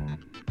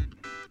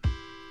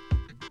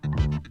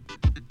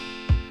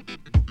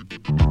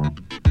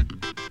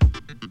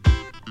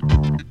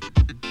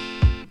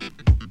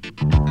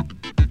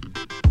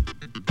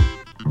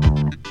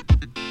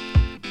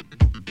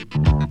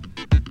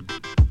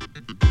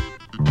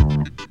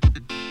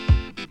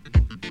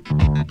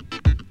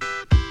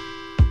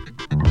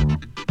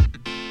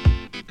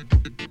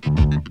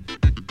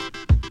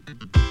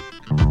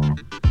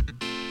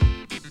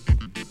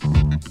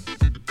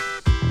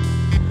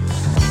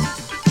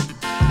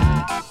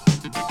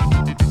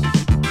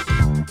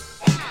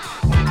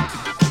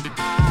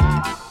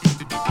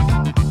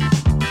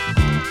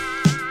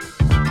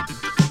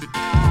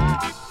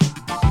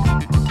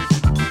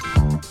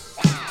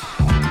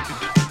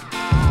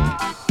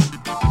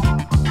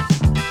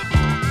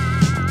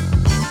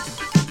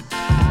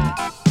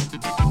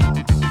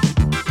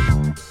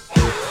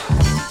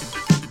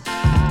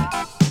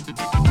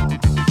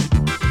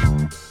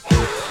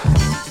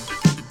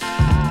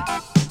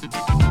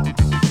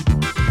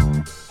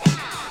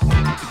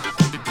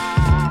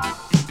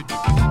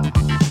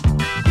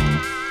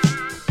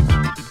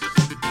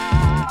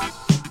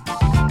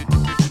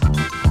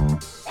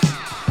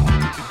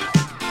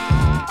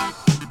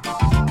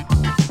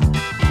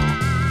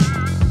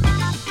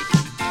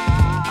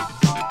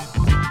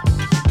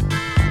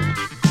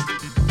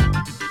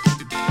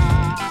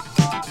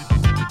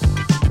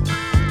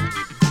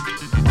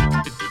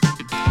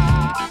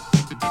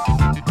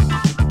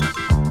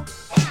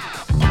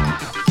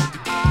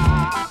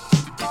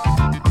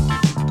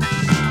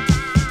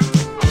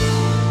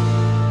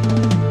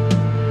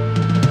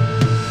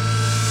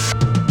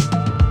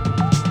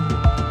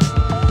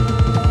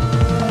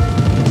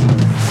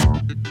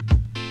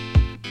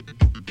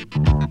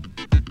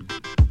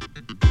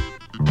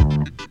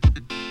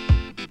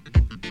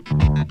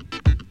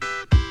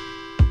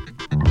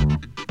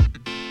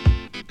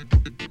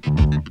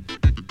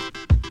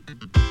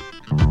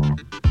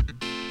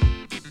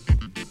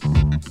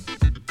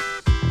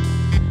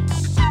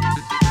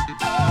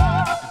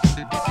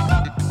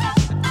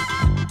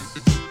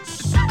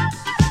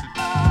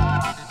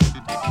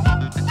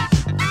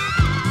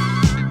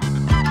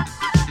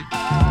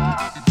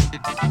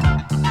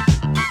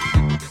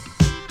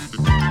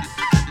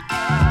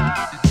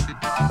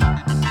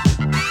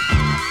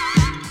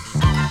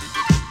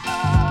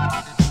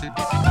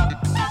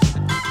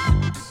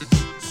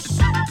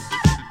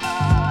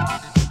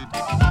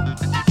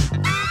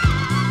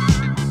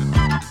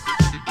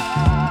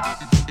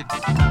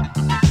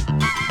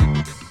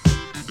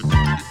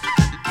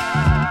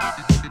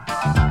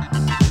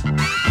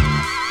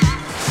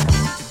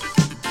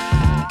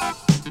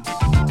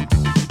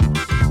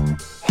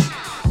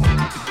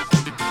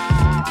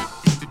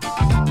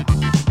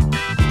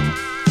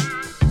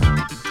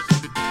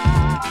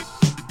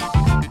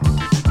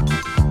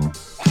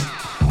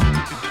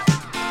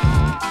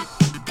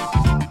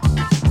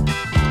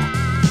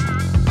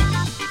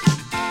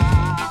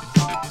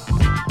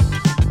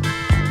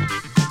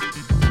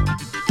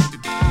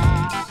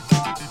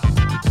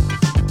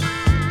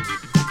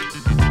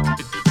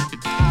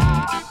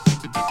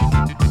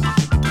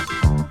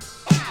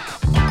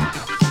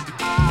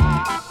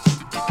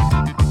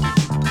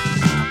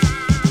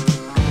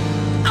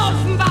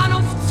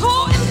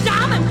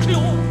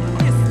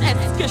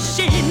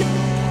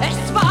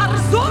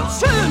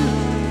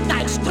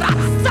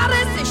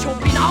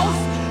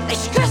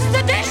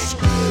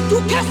 Du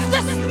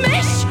küsstest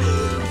mich,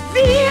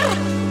 wir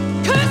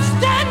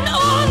küssten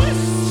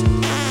uns.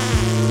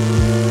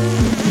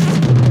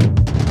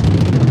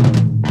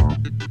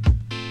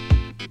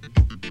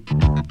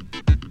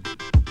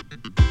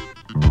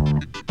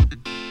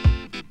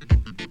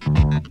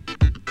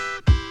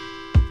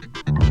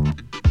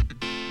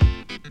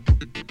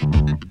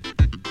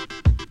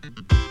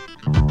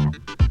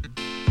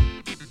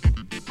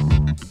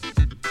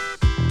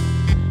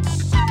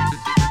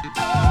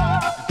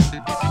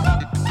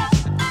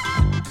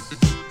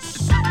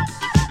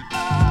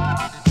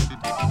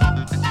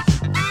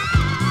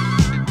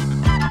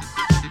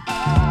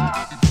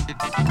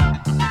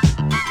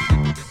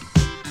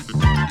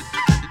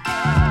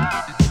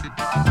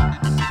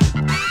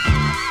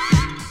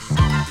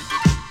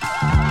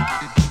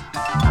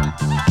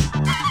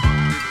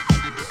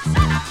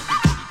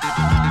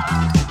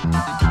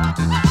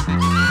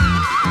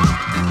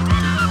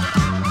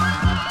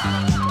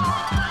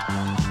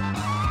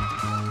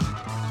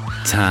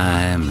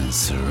 Time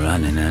is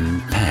running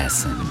and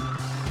passing.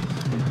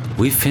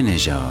 We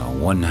finish our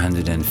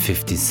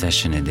 150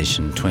 session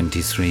edition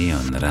 23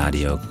 on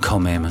Radio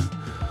Cómeme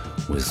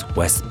with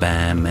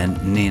Westbam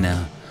and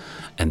Nina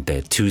and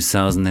their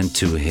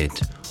 2002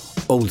 hit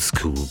Old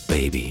School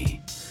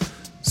Baby,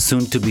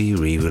 soon to be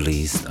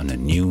re-released on a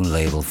new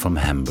label from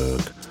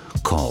Hamburg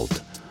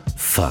called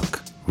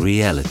Fuck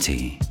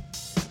Reality.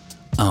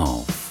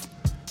 Auf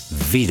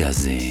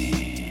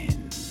Wiedersehen.